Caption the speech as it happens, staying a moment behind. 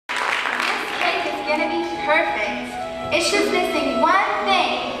gonna be perfect. It's just missing one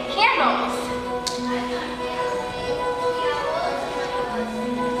thing, candles.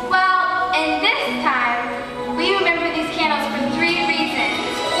 Well, and this time, we remember these candles for 3 reasons.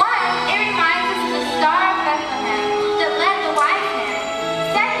 One, it reminds us of the star of Bethlehem that led the wise men.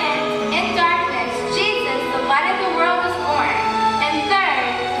 Second, in darkness, Jesus, the light of the world, was born. And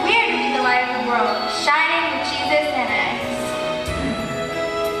third, we are to be the light of the world, shining with Jesus in us.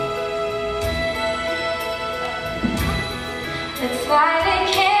 Let's light a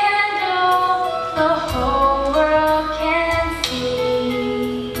candle the whole world can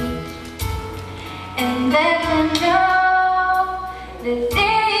see, and let them know that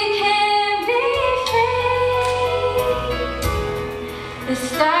they can be free. The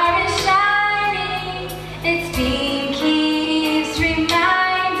star is shining, its beam keeps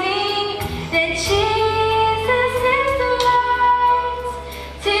reminding that Jesus is the light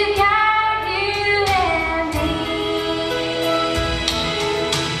to guide you and me.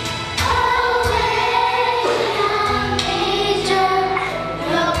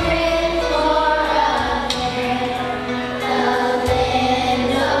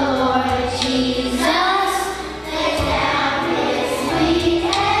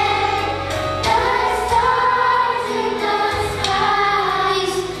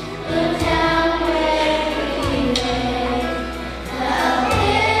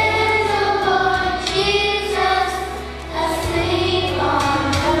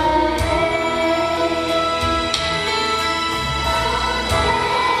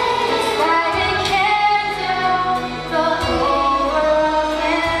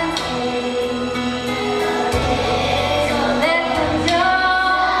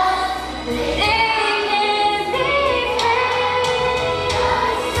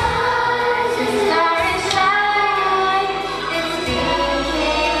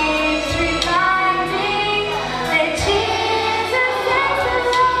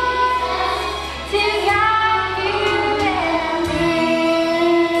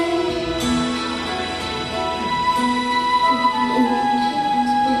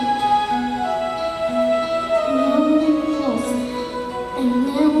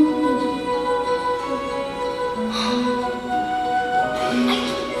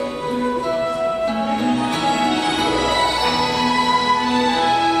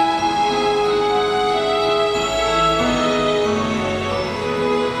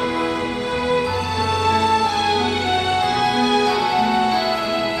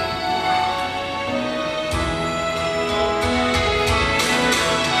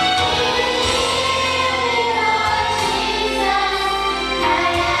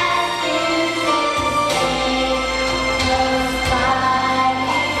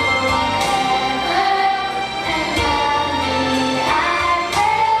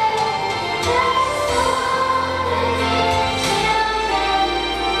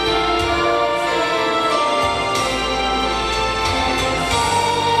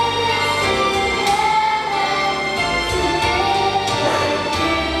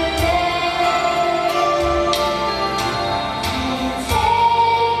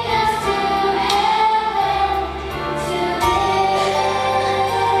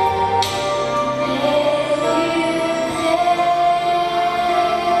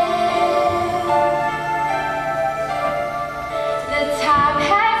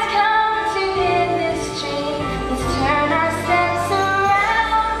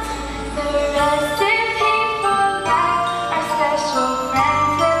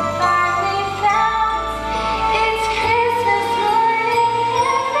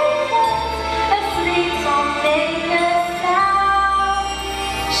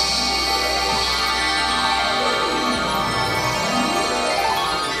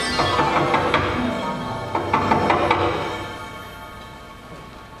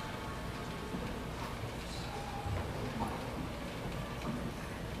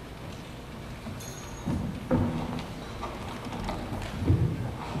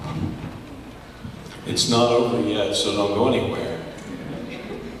 It's not over yet, so don't go anywhere.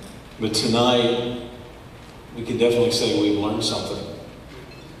 But tonight, we can definitely say we've learned something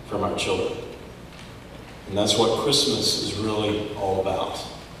from our children. And that's what Christmas is really all about.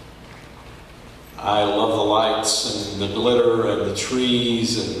 I love the lights and the glitter and the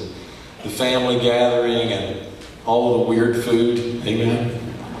trees and the family gathering and all of the weird food. Amen?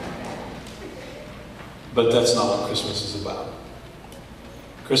 But that's not what Christmas is about.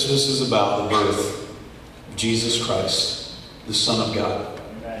 Christmas is about the birth of Jesus Christ, the Son of God.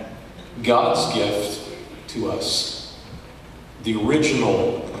 God's gift to us. The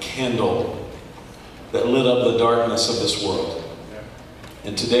original candle that lit up the darkness of this world.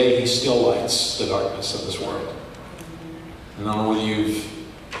 And today he still lights the darkness of this world. And I don't know whether you've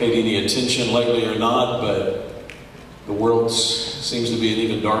paid any attention lately or not, but the world seems to be an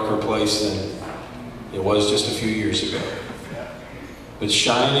even darker place than it was just a few years ago. But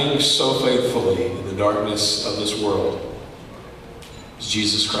shining so faithfully in the darkness of this world is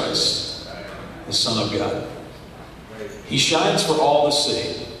Jesus Christ, the Son of God. He shines for all to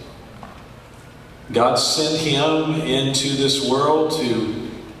see. God sent him into this world to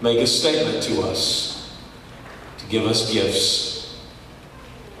make a statement to us, to give us gifts.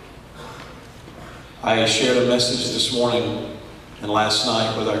 I shared a message this morning and last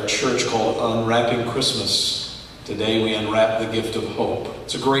night with our church called Unwrapping Christmas. Today we unwrap the gift of hope.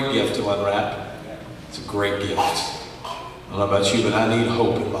 It's a great gift to unwrap. It's a great gift. I don't know about you, but I need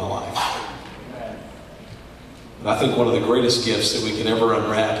hope in my life. And I think one of the greatest gifts that we can ever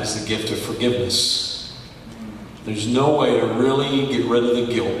unwrap is the gift of forgiveness. There's no way to really get rid of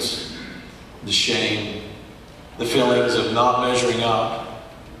the guilt, the shame, the feelings of not measuring up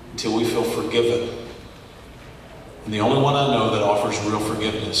until we feel forgiven. And the only one I know that offers real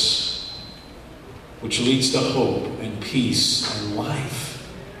forgiveness, which leads to hope and peace and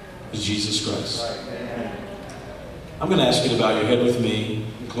life, is Jesus Christ. I'm going to ask you to bow your head with me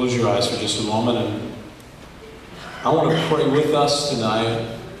and close your eyes for just a moment. And I want to pray with us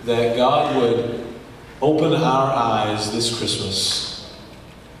tonight that God would open our eyes this Christmas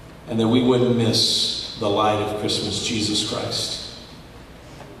and that we wouldn't miss the light of Christmas, Jesus Christ.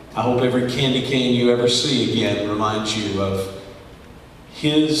 I hope every candy cane you ever see again reminds you of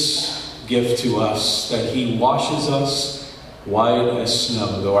his gift to us, that he washes us white as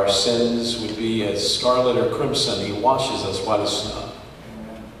snow. Though our sins would be as scarlet or crimson, he washes us white as snow.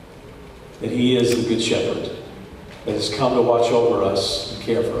 That he is the good shepherd that has come to watch over us and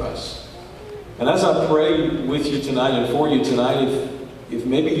care for us. And as I pray with you tonight and for you tonight, if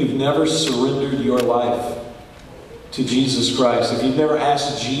maybe you've never surrendered your life to Jesus Christ, if you've never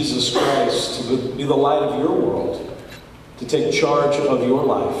asked Jesus Christ to be the light of your world, to take charge of your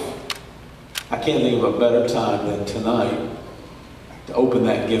life, I can't think of a better time than tonight to open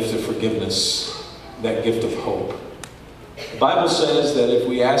that gift of forgiveness, that gift of hope. The Bible says that if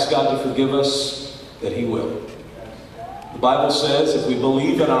we ask God to forgive us, that he will. The Bible says if we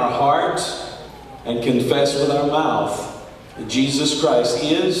believe in our heart and confess with our mouth that Jesus Christ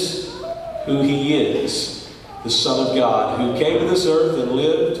is who he is, the Son of God, who came to this earth and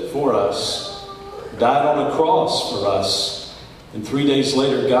lived for us, died on a cross for us, and 3 days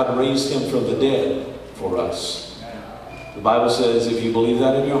later God raised him from the dead for us. The Bible says if you believe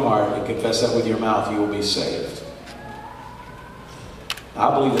that in your heart and confess that with your mouth, you will be saved.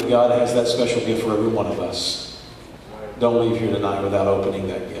 I believe that God has that special gift for every one of us. Don't leave here tonight without opening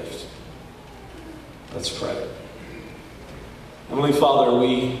that gift. Let's pray. Heavenly Father,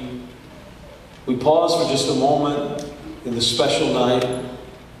 we pause for just a moment in the special night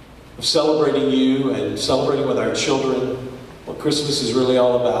of celebrating you and celebrating with our children what Christmas is really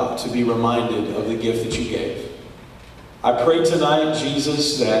all about, to be reminded of the gift that you gave. I pray tonight,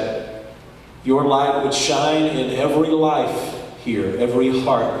 Jesus, that your light would shine in every life here, every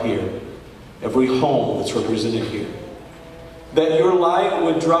heart here, every home that's represented here. That your light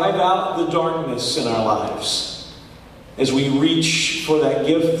would drive out the darkness in our lives as we reach for that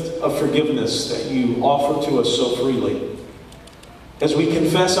gift of forgiveness that you offer to us so freely. As we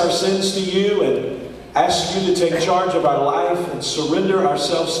confess our sins to you and ask you to take charge of our life and surrender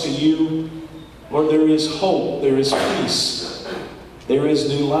ourselves to you, Lord, there is hope, there is peace, there is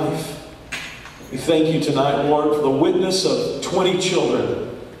new life. We thank you tonight, Lord, for the witness of 20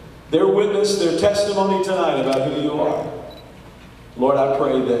 children. Their witness, their testimony tonight about who you are. Lord, I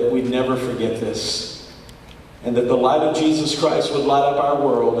pray that we'd never forget this, and that the light of Jesus Christ would light up our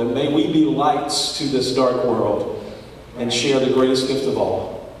world, and may we be lights to this dark world and share the greatest gift of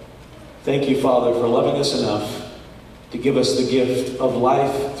all. Thank you, Father, for loving us enough to give us the gift of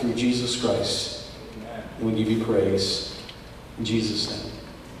life through Jesus Christ. And we give you praise. In Jesus' name,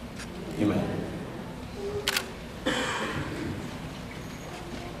 amen.